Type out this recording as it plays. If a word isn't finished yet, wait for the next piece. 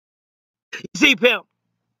See, Pimp,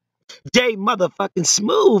 J motherfucking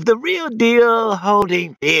Smooth, the real deal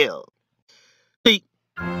holding field. See,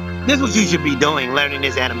 this is what you should be doing, learning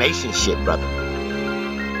this animation shit, brother.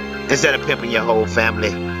 Instead of pimping your whole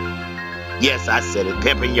family. Yes, I said it,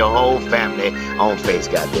 pimping your whole family on face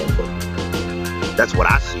goddamn book. That's what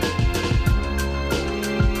I see.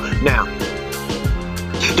 Now,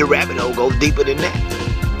 the rabbit hole goes deeper than that.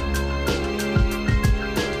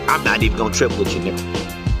 I'm not even gonna trip with you, nigga.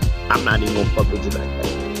 I'm not even gonna fuck with you like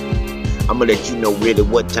that. I'm gonna let you know really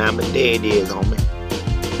what time of day it is, homie.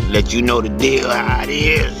 Let you know the deal, how it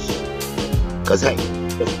is. Cause hey,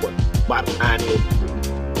 guess what? Bottom line is,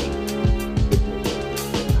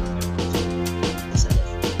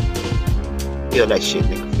 feel that shit,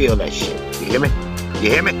 nigga. Feel that shit. You hear me? You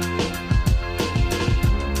hear me?